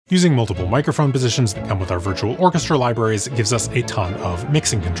Using multiple microphone positions that come with our virtual orchestra libraries gives us a ton of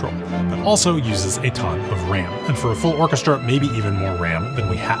mixing control, but also uses a ton of RAM, and for a full orchestra, maybe even more RAM than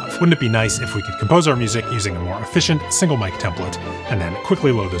we have. Wouldn't it be nice if we could compose our music using a more efficient single mic template, and then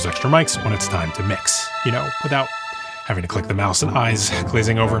quickly load those extra mics when it's time to mix, without having to click the mouse and eyes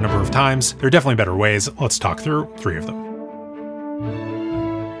glazing over a number of times? There are definitely better ways. Let's talk through 3 of them.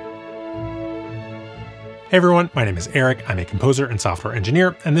 Hey everyone, my name is Eric. I'm a composer and software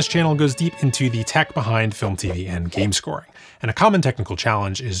engineer, and this channel goes deep into the tech behind film, TV, and game scoring. And a common technical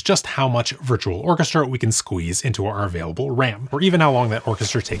challenge is just how much virtual orchestra we can squeeze into our available RAM, or even how long that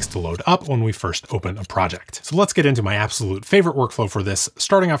orchestra takes to load up when we first open a project. So let's get into my absolute favorite workflow for this,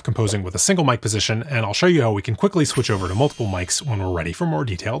 starting off composing with a single mic position, and I'll show you how we can quickly switch over to multiple mics when we're ready for more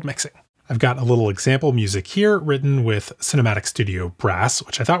detailed mixing. I've got a little example music here written with Cinematic Studio Brass,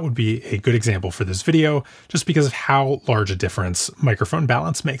 which I thought would be a good example for this video, just because of how large a difference microphone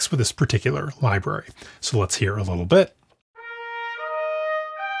balance makes with this particular library. So let's hear a little bit.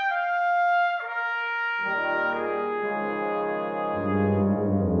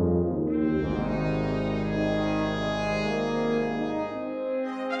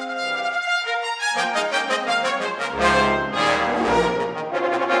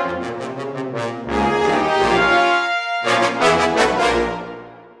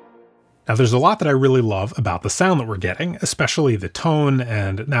 Now there's a lot that I really love about the sound that we're getting, especially the tone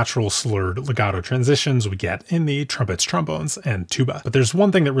and natural slurred legato transitions we get in the trumpets, trombones, and tuba. But there's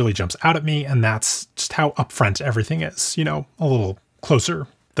one thing that really jumps out at me, and that's just how upfront everything is, a little closer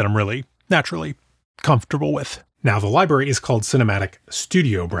than I'm really naturally comfortable with. Now the library is called Cinematic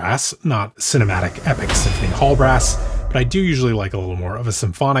Studio Brass, not Cinematic Epic Symphony Hall Brass, but I do usually like a little more of a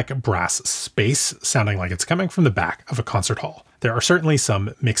symphonic brass space, sounding like it's coming from the back of a concert hall. There are certainly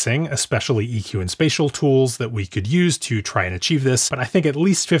some mixing, especially EQ and spatial tools that we could use to try and achieve this, but I think at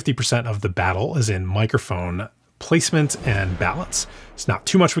least 50% of the battle is in microphone placement and balance. It's not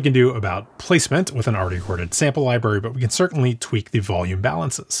too much we can do about placement with an already recorded sample library, but we can certainly tweak the volume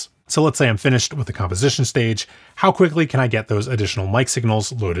balances. So let's say I'm finished with the composition stage. How quickly can I get those additional mic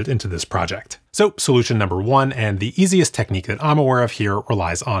signals loaded into this project? So solution number 1, and the easiest technique that I'm aware of here,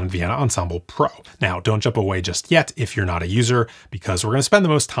 relies on Vienna Ensemble Pro. Now don't jump away just yet if you're not a user, because we're going to spend the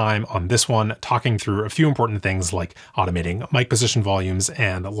most time on this one talking through a few important things like automating mic position volumes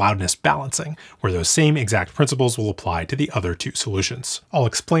and loudness balancing, where those same exact principles will apply to the other 2 solutions. I'll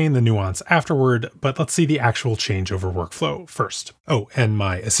explain the nuance afterward, but let's see the actual changeover workflow first. Oh, and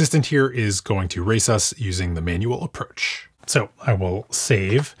my assistant here is going to race us using the manual approach. So I will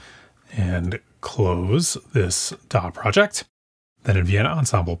save and close this DAW project. Then in Vienna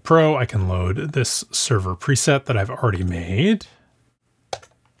Ensemble Pro, I can load this server preset that I've already made.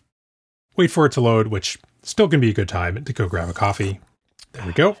 Wait for it to load, which still can be a good time to go grab a coffee. There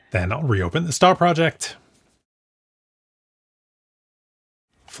we go. Then I'll reopen this DAW project.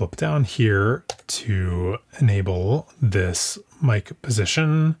 Flip down here to enable this mic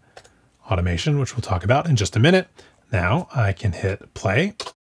position automation, which we'll talk about in just a minute. Now I can hit play.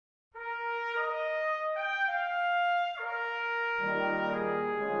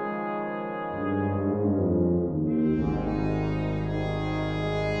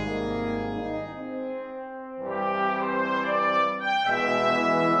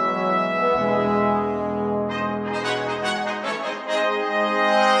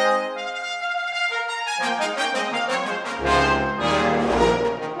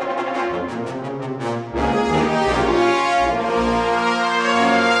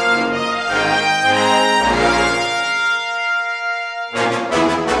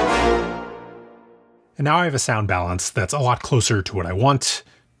 And now I have a sound balance that's a lot closer to what I want,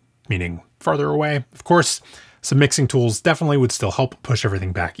 meaning farther away. Of course, some mixing tools definitely would still help push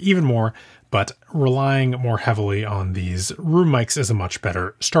everything back even more, but relying more heavily on these room mics is a much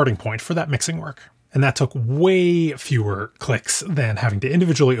better starting point for that mixing work. And that took way fewer clicks than having to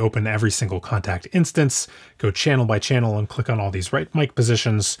individually open every single contact instance, go channel by channel and click on all these right mic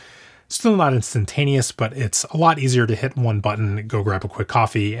positions. Still not instantaneous, but it's a lot easier to hit one button, go grab a quick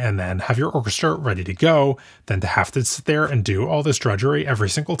coffee, and then have your orchestra ready to go than to have to sit there and do all this drudgery every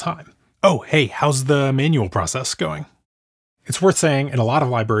single time. Oh, hey, how's the manual process going? It's worth saying, in a lot of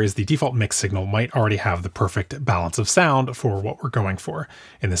libraries, the default mix signal might already have the perfect balance of sound for what we're going for.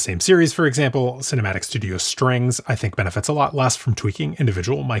 In the same series, for example, Cinematic Studio Strings, I think benefits a lot less from tweaking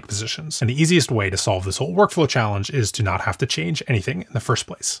individual mic positions. And the easiest way to solve this whole workflow challenge is to not have to change anything in the first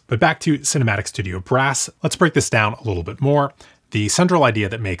place. But back to Cinematic Studio Brass, let's break this down a little bit more. The central idea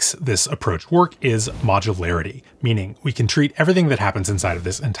that makes this approach work is modularity, meaning we can treat everything that happens inside of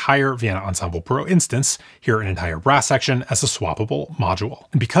this entire Vienna Ensemble Pro instance, here an entire brass section, as a swappable module.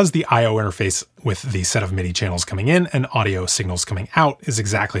 And because the I/O interface with the set of MIDI channels coming in and audio signals coming out is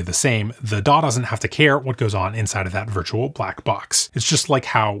exactly the same, the DAW doesn't have to care what goes on inside of that virtual black box. It's just like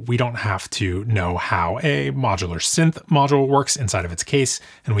how we don't have to know how a modular synth module works inside of its case,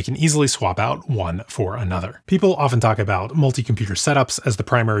 and we can easily swap out one for another. People often talk about multi-computer setups as the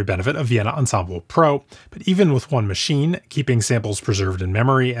primary benefit of Vienna Ensemble Pro, but even with one machine, keeping samples preserved in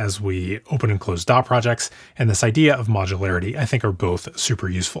memory as we open and close DAW projects, and this idea of modularity, I think are both super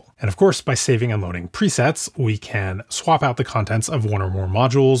useful. And of course, by saving and loading presets, we can swap out the contents of one or more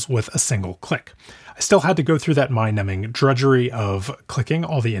modules with a single click. I still had to go through that mind-numbing drudgery of clicking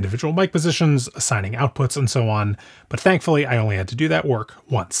all the individual mic positions, assigning outputs, and so on, but thankfully I only had to do that work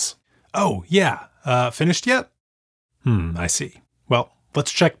once. Oh yeah, finished yet? I see. Well,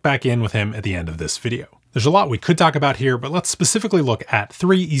 let's check back in with him at the end of this video. There's a lot we could talk about here, but let's specifically look at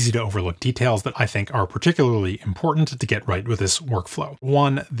 3 easy to overlook details that I think are particularly important to get right with this workflow.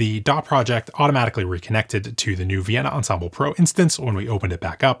 1, the DAW project automatically reconnected to the new Vienna Ensemble Pro instance when we opened it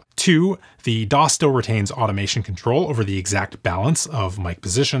back up. 2, the DAW still retains automation control over the exact balance of mic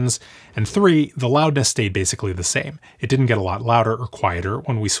positions. And 3, the loudness stayed basically the same. It didn't get a lot louder or quieter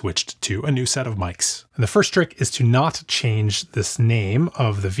when we switched to a new set of mics. And the first trick is to not change this name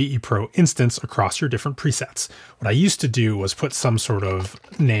of the VE Pro instance across your different presets. What I used to do was put some sort of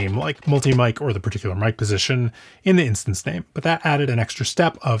name like multi-mic or the particular mic position in the instance name, but that added an extra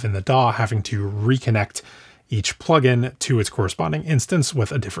step of in the DAW having to reconnect each plugin to its corresponding instance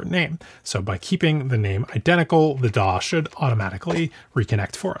with a different name. So by keeping the name identical, the DAW should automatically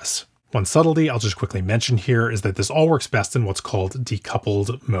reconnect for us. One subtlety I'll just quickly mention here is that this all works best in what's called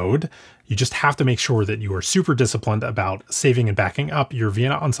decoupled mode. You just have to make sure that you are super disciplined about saving and backing up your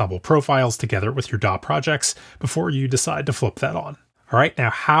Vienna Ensemble Pro files together with your DAW projects before you decide to flip that on. All right, now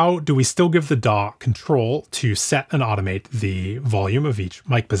how do we still give the DAW control to set and automate the volume of each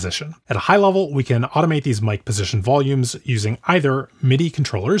mic position? At a high level, we can automate these mic position volumes using either MIDI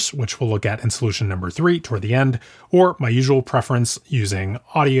controllers, which we'll look at in solution number 3 toward the end, or my usual preference using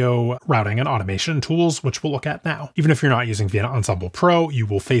audio routing and automation tools, which we'll look at now. Even if you're not using Vienna Ensemble Pro, you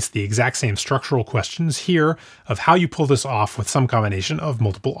will face the exact same structural questions here of how you pull this off with some combination of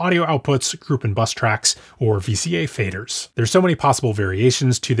multiple audio outputs, group and bus tracks, or VCA faders. There's so many possible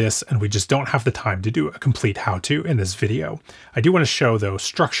variations to this, and we just don't have the time to do a complete how-to in this video. I do want to show, though,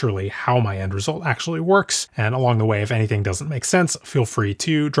 structurally how my end result actually works, and along the way, if anything doesn't make sense, feel free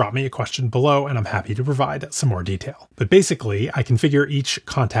to drop me a question below, and I'm happy to provide some more detail. But basically, I configure each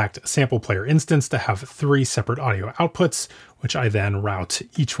Kontakt sample player instance to have 3 separate audio outputs, which I then route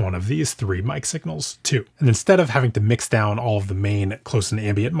each one of these 3 mic signals to. And instead of having to mix down all of the main close and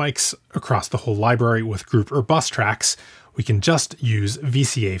ambient mics across the whole library with group or bus tracks, we can just use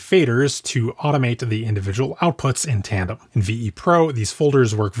VCA faders to automate the individual outputs in tandem. In VE Pro, these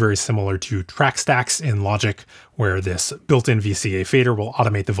folders work very similar to track stacks in Logic, where this built-in VCA fader will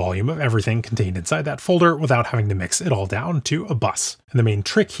automate the volume of everything contained inside that folder without having to mix it all down to a bus. And the main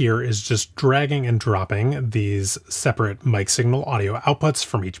trick here is just dragging and dropping these separate mic signal audio outputs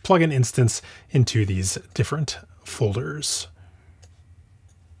from each plugin instance into these different folders.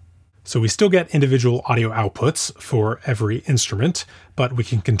 So we still get individual audio outputs for every instrument, but we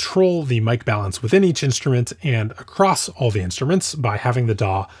can control the mic balance within each instrument and across all the instruments by having the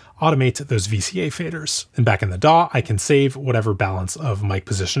DAW automate those VCA faders. And back in the DAW, I can save whatever balance of mic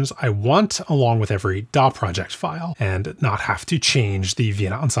positions I want along with every DAW project file and not have to change the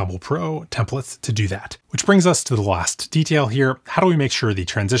Vienna Ensemble Pro templates to do that. Which brings us to the last detail here. How do we make sure the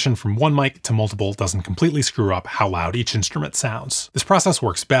transition from one mic to multiple doesn't completely screw up how loud each instrument sounds? This process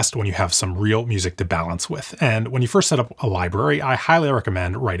works best when you have some real music to balance with. And when you first set up a library, I highly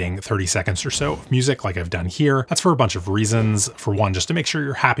recommend writing 30 seconds or so of music like I've done here. That's for a bunch of reasons. For one, just to make sure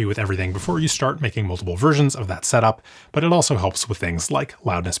you're happy with everything before you start making multiple versions of that setup, but it also helps with things like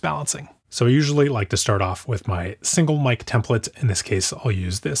loudness balancing. So I usually like to start off with my single mic template. In this case, I'll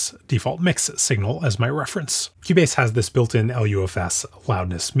use this default mix signal as my reference. Cubase has this built-in LUFS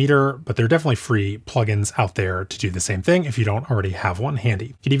loudness meter, but there are definitely free plugins out there to do the same thing if you don't already have one handy.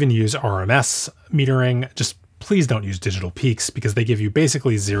 You could even use RMS metering. Just please don't use digital peaks because they give you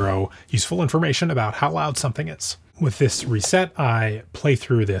basically zero useful information about how loud something is. With this reset, I play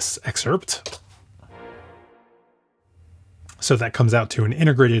through this excerpt. So that comes out to an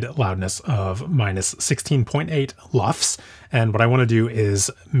integrated loudness of minus 16.8 LUFS. And what I want to do is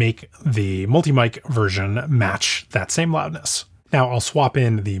make the multi-mic version match that same loudness. Now I'll swap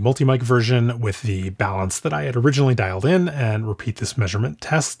in the multi-mic version with the balance that I had originally dialed in and repeat this measurement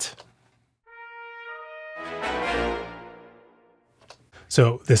test.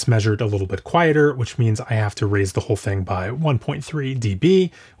 So this measured a little bit quieter, which means I have to raise the whole thing by 1.3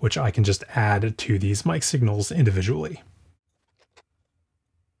 dB, which I can just add to these mic signals individually.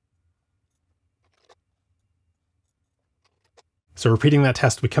 So repeating that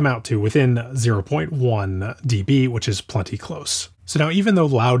test, we come out to within 0.1 dB, which is plenty close. So now, even though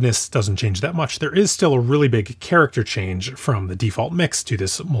loudness doesn't change that much, there is still a really big character change from the default mix to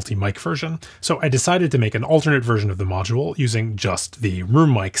this multi-mic version. So I decided to make an alternate version of the module using just the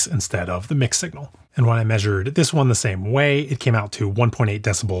room mics instead of the mix signal. And when I measured this one the same way, it came out to 1.8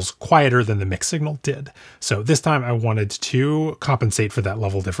 decibels quieter than the mix signal did. So this time I wanted to compensate for that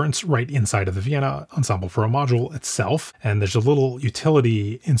level difference right inside of the Vienna Ensemble Pro module itself. And there's a little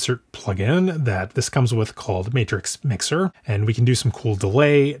utility insert plugin that this comes with called Matrix Mixer. And we can do some cool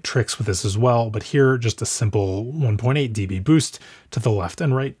delay tricks with this as well. But here, just a simple 1.8 dB boost to the left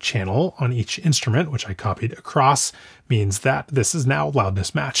and right channel on each instrument, which I copied across, means that this is now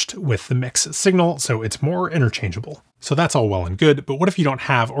loudness matched with the mix signal, so it's more interchangeable. So that's all well and good, but what if you don't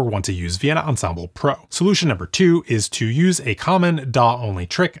have or want to use Vienna Ensemble Pro? Solution number 2 is to use a common DAW-only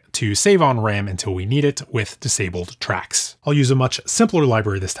trick to save on RAM until we need it with disabled tracks. I'll use a much simpler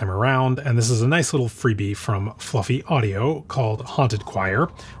library this time around, and this is a nice little freebie from Fluffy Audio called Haunted Choir,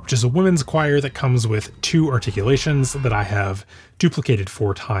 which is a women's choir that comes with 2 articulations that I have duplicated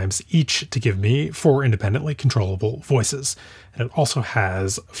 4 times each to give me 4 independently controllable voices. And it also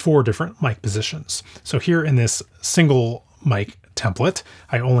has 4 different mic positions. So here in this single mic template,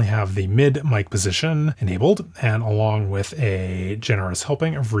 I only have the mid mic position enabled, and along with a generous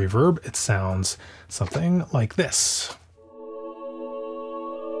helping of reverb, it sounds something like this.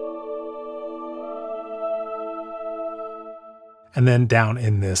 And then down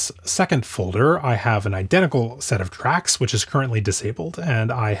in this second folder, I have an identical set of tracks, which is currently disabled. And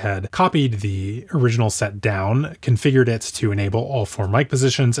I had copied the original set down, configured it to enable all 4 mic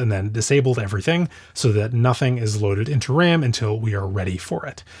positions, and then disabled everything so that nothing is loaded into RAM until we are ready for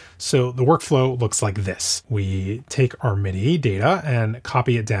it. So the workflow looks like this. We take our MIDI data and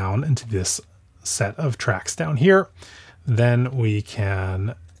copy it down into this set of tracks down here. Then we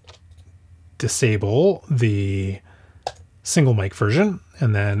can disable the single mic version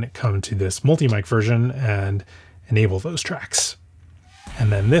and then come to this multi-mic version and enable those tracks.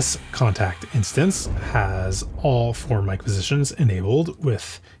 And then this contact instance has all 4 mic positions enabled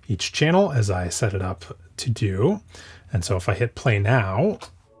with each channel as I set it up to do. And so if I hit play now,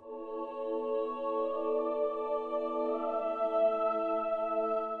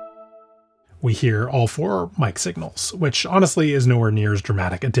 we hear all 4 mic signals, which honestly is nowhere near as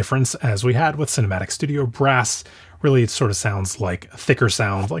dramatic a difference as we had with Cinematic Studio Brass. Really, it sort of sounds like a thicker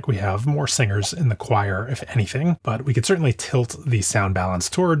sound, like we have more singers in the choir, if anything, but we could certainly tilt the sound balance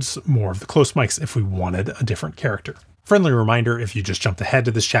towards more of the close mics if we wanted a different character. Friendly reminder, if you just jumped ahead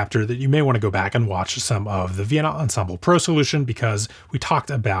to this chapter, that you may want to go back and watch some of the Vienna Ensemble Pro solution, because we talked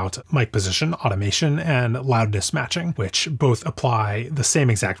about mic position automation and loudness matching, which both apply the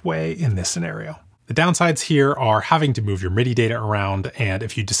same exact way in this scenario. The downsides here are having to move your MIDI data around, and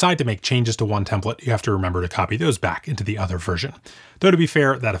if you decide to make changes to one template, you have to remember to copy those back into the other version. Though to be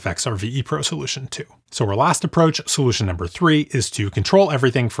fair, that affects our VE Pro solution too. So our last approach, solution number 3, is to control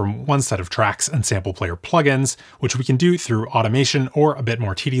everything from one set of tracks and sample player plugins, which we can do through automation or a bit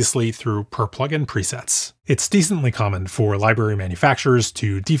more tediously through per plugin presets. It's decently common for library manufacturers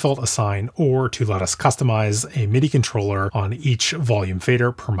to default assign or to let us customize a MIDI controller on each volume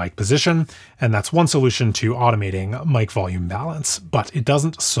fader per mic position, and that's one solution to automating mic volume balance, but it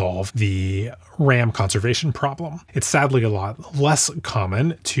doesn't solve the RAM conservation problem. It's sadly a lot less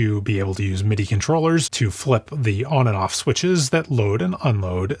common to be able to use MIDI controllers to flip the on and off switches that load and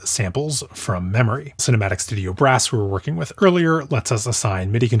unload samples from memory. Cinematic Studio Brass, we were working with earlier, lets us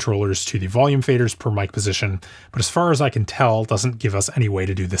assign MIDI controllers to the volume faders per mic position, but as far as I can tell, doesn't give us any way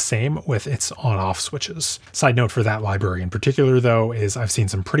to do the same with its on-off switches. Side note for that library in particular, though, is I've seen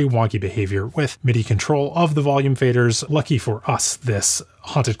some pretty wonky behavior with MIDI control of the volume faders. Lucky for us, this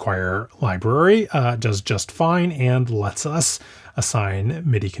Haunted Choir library does just fine and lets us assign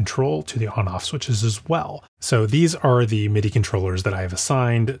MIDI control to the on-off switches as well. So these are the MIDI controllers that I have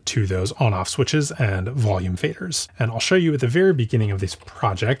assigned to those on-off switches and volume faders. And I'll show you at the very beginning of this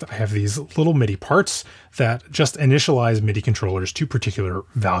project, I have these little MIDI parts that just initialize MIDI controllers to particular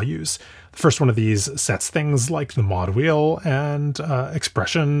values. The first one of these sets things like the mod wheel and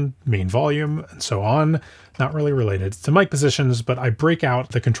expression, main volume, and so on. Not really related to mic positions, but I break out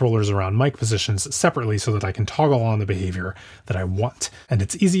the controllers around mic positions separately so that I can toggle on the behavior that I want. And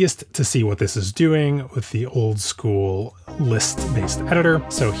it's easiest to see what this is doing with the old school list-based editor.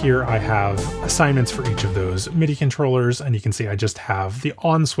 So here I have assignments for each of those MIDI controllers, and you can see I just have the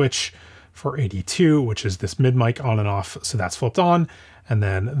on switch for 82, which is this mid mic on and off, so that's flipped on. And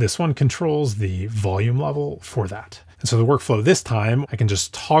then this one controls the volume level for that. And so the workflow this time, I can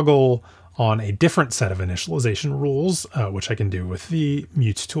just toggle on a different set of initialization rules, which I can do with the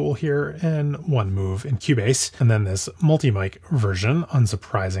mute tool here in one move in Cubase. And then this multi-mic version,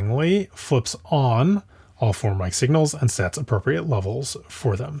 unsurprisingly, flips on all 4 mic signals and sets appropriate levels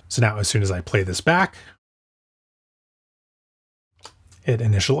for them. So now as soon as I play this back, it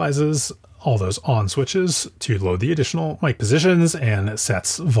initializes all those on switches to load the additional mic positions and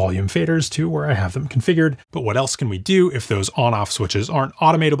sets volume faders to where I have them configured. But what else can we do if those on-off switches aren't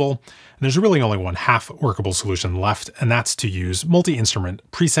automatable? And there's really only one half workable solution left, and that's to use multi-instrument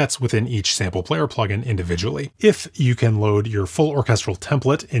presets within each sample player plugin individually. If you can load your full orchestral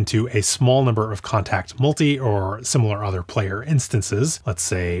template into a small number of Kontakt multi or similar other player instances, let's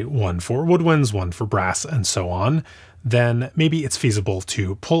say one for woodwinds, one for brass, and so on, then maybe it's feasible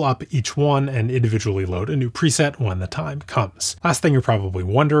to pull up each one and individually load a new preset when the time comes. Last thing you're probably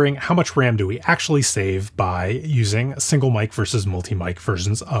wondering, how much RAM do we actually save by using single mic versus multi-mic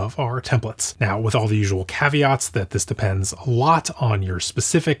versions of our templates? Now, with all the usual caveats that this depends a lot on your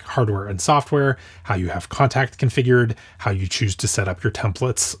specific hardware and software, how you have Kontakt configured, how you choose to set up your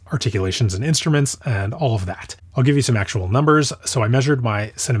templates, articulations and instruments, and all of that. I'll give you some actual numbers. So I measured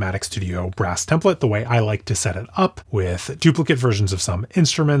my Cinematic Studio brass template the way I like to set it up, with duplicate versions of some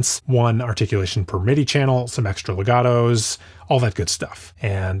instruments, 1 articulation per MIDI channel, some extra legatos, all that good stuff.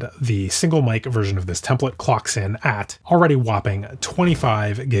 And the single mic version of this template clocks in at already whopping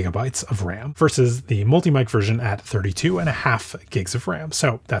 25 gigabytes of RAM versus the multi-mic version at 32.5 gigs of RAM.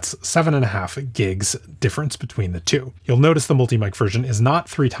 So that's 7.5 gigs difference between the two. You'll notice the multi-mic version is not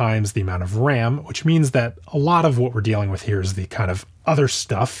 3 times the amount of RAM, which means that a lot of what we're dealing with here is the kind of other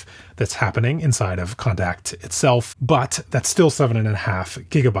stuff that's happening inside of Kontakt itself, but that's still 7.5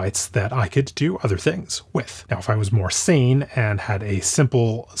 gigabytes that I could do other things with. Now, if I was more sane and had a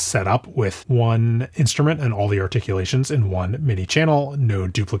simple setup with 1 instrument and all the articulations in 1 MIDI channel, no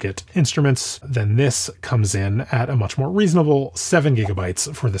duplicate instruments, then this comes in at a much more reasonable 7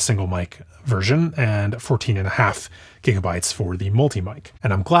 gigabytes for the single mic version and 14.5 gigabytes for the multi-mic.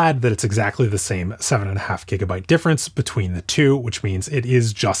 And I'm glad that it's exactly the same 7.5 gigabyte difference between the two, which means it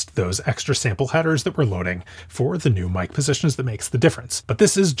is just those extra sample headers that we're loading for the new mic positions that makes the difference. But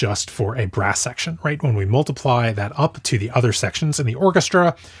this is just for a brass section, right? When we multiply that up to the other sections in the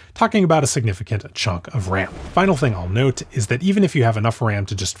orchestra, talking about a significant chunk of RAM. Final thing I'll note is that even if you have enough RAM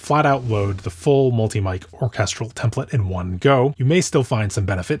to just flat out load the full multi-mic orchestral template in one go, you may still find some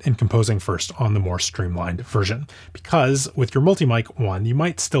benefit in composing first on the more streamlined version. Because with your multi-mic one, you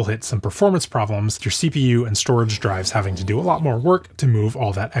might still hit some performance problems, your CPU and storage drives having to do a lot more work to move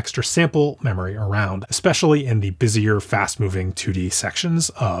all that extra sample memory around, especially in the busier, fast-moving 2D sections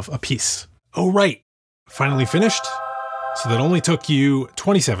of a piece. Oh right, finally finished? So that only took you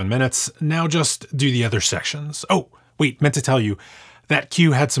 27 minutes. Now just do the other sections. Oh, wait, meant to tell you, that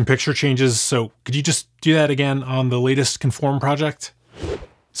cue had some picture changes, so could you just do that again on the latest Conform project?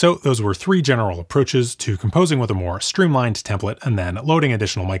 So those were 3 general approaches to composing with a more streamlined template and then loading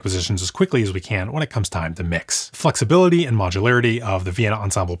additional mic positions as quickly as we can when it comes time to mix. Flexibility and modularity of the Vienna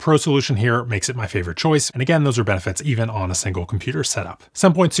Ensemble Pro solution here makes it my favorite choice, and again, those are benefits even on a single computer setup.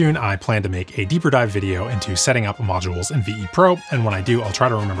 Some point soon, I plan to make a deeper dive video into setting up modules in VE Pro, and when I do, I'll try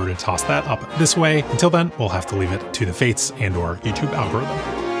to remember to toss that up this way. Until then, we'll have to leave it to the fates and/or YouTube algorithm.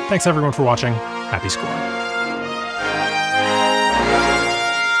 Thanks everyone for watching. Happy scoring.